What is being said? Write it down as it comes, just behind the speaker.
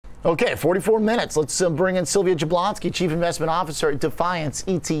Okay, 44 minutes. Let's bring in Sylvia Jablonski, Chief Investment Officer at Defiance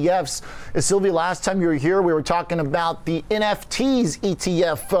ETFs. Sylvia, last time you were here, we were talking about the NFTs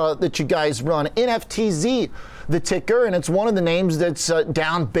ETF that you guys run, NFTZ, the ticker, and it's one of the names that's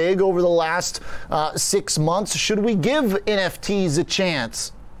down big over the last 6 months. Should we give NFTs a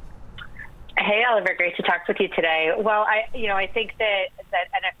chance? Hey, Oliver, great to talk with you today. Well, I think that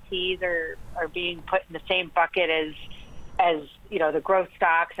NFTs are being put in the same bucket as the growth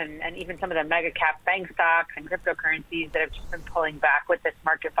stocks and even some of the mega cap bank stocks and cryptocurrencies that have just been pulling back with this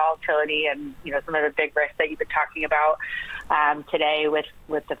market volatility and some of the big risks that you've been talking about today with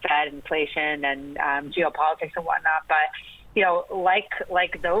the Fed, inflation, and geopolitics and whatnot. But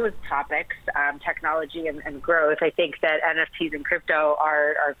like those topics, technology and growth, I think that NFTs and crypto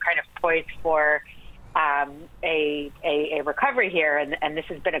are kind of poised for a recovery here, and this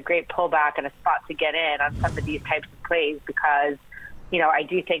has been a great pullback and a spot to get in on some of these types of plays because I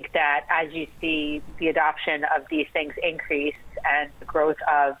do think that as you see the adoption of these things increase and the growth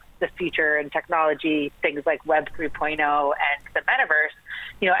of the future and technology, things like Web 3.0 and the metaverse,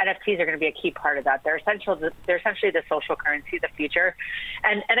 NFTs are going to be a key part of that. They're essentially the social currency of the future.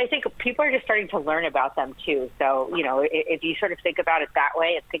 And I think people are just starting to learn about them too. So, if you sort of think about it that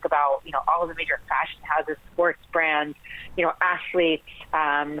way and think about, all of the major fashion houses, sports brands, athletes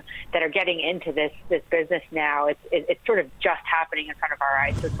that are getting into this business now, it's sort of just happening in front of our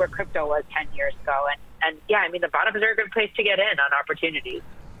eyes. So it's where crypto was 10 years ago. And the bottoms are a good place to get in on opportunities.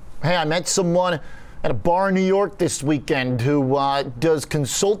 Hey, I met someone at a bar in New York this weekend who does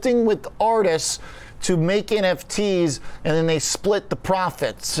consulting with artists to make NFTs, and then they split the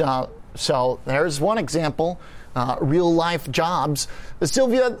profits. So there's one example, real life jobs.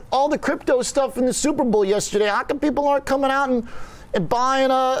 Sylvia, all the crypto stuff in the Super Bowl yesterday, how come people aren't coming out and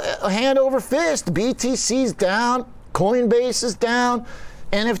buying a hand over fist? BTC's down, Coinbase is down,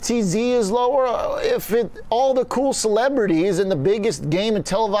 NFTZ is lower. All the cool celebrities in the biggest game and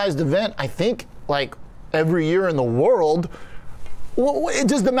televised event, I think, like every year in the world,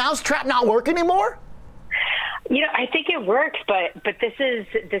 does the mousetrap not work anymore? I think it works, but this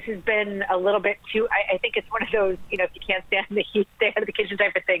has been a little bit too. I think it's one of those, if you can't stand the heat, stay out of the kitchen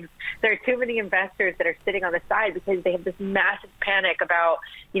type of things. There are too many investors that are sitting on the side because they have this massive panic about,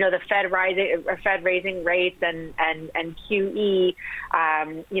 the Fed raising rates and QE,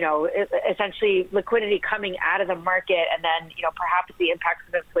 essentially liquidity coming out of the market, and then perhaps the impacts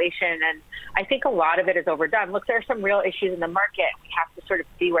of inflation. And I think a lot of it is overdone. Look, there are some real issues in the market. We have to sort of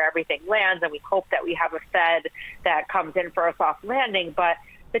see where everything lands, and we hope that we have a Fed that comes in for a soft landing. But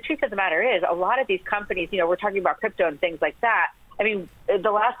the truth of the matter is, a lot of these companies, we're talking about crypto and things like that. I mean,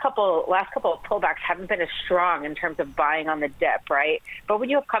 the last couple of pullbacks haven't been as strong in terms of buying on the dip, right? But when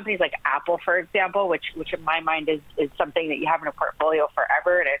you have companies like Apple, for example, which in my mind is something that you have in a portfolio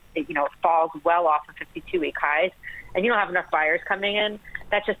forever, and it falls well off of 52-week highs, and you don't have enough buyers coming in,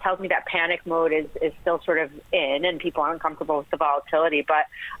 that just tells me that panic mode is still sort of in, and people aren't comfortable with the volatility. But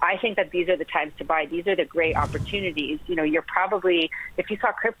I think that these are the times to buy. These are the great opportunities. You're probably, if you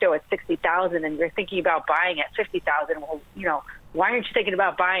saw crypto at 60,000 and you're thinking about buying at 50,000, well, why aren't you thinking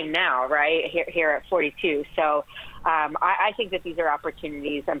about buying now, right, here at 42? So I think that these are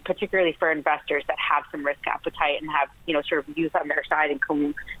opportunities, and particularly for investors that have some risk appetite and have, sort of youth on their side and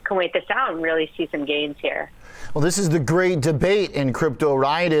can wait this out and really see some gains here. Well, this is the great debate in crypto,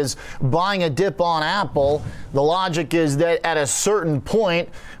 right, is buying a dip on Apple. The logic is that at a certain point,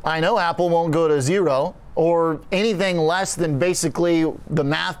 I know Apple won't go to zero or anything less than basically the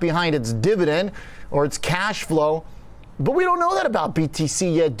math behind its dividend or its cash flow. But we don't know that about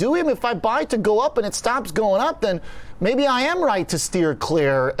BTC yet, do we? I mean, if I buy to go up and it stops going up, then maybe I am right to steer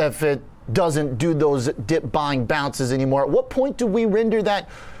clear if it doesn't do those dip buying bounces anymore. At what point do we render that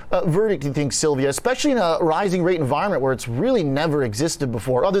verdict, do you think, Sylvia, especially in a rising rate environment where it's really never existed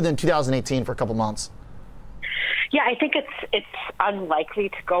before, other than 2018 for a couple months? Yeah, I think it's unlikely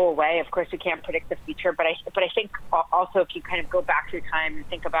to go away. Of course, we can't predict the future, but I think also if you kind of go back through time and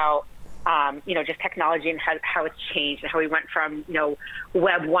think about just technology and how it's changed and how we went from,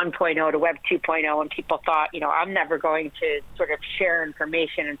 Web 1.0 to Web 2.0, and people thought, I'm never going to sort of share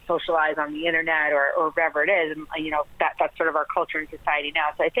information and socialize on the internet or wherever it is. And, that's sort of our culture and society now.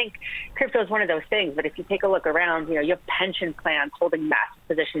 So I think crypto is one of those things. But if you take a look around, you have pension plans holding massive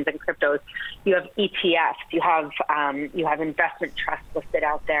positions in cryptos. You have ETFs. You have investment trusts listed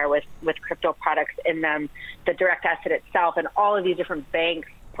out there with crypto products in them, the direct asset itself, and all of these different banks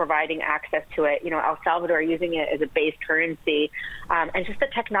providing access to it. El Salvador using it as a base currency, and just the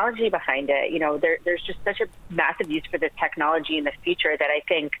technology behind it. There's just such a massive use for this technology in the future that I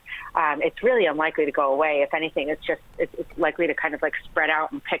think it's really unlikely to go away. If anything, it's likely to kind of like spread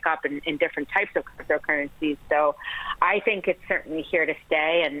out and pick up in different types of cryptocurrencies. So I think it's certainly here to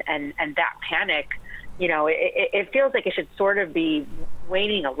stay, and that panic, it feels like it should sort of be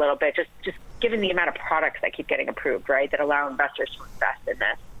waning a little bit, just given the amount of products that keep getting approved, right, that allow investors to invest in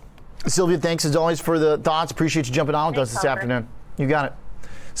this. Sylvia, thanks as always for the thoughts. Appreciate you jumping on with us this afternoon. You got it.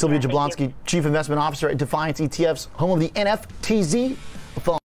 Sylvia Jablonski, Chief Investment Officer at Defiance ETFs, home of the NFTZ.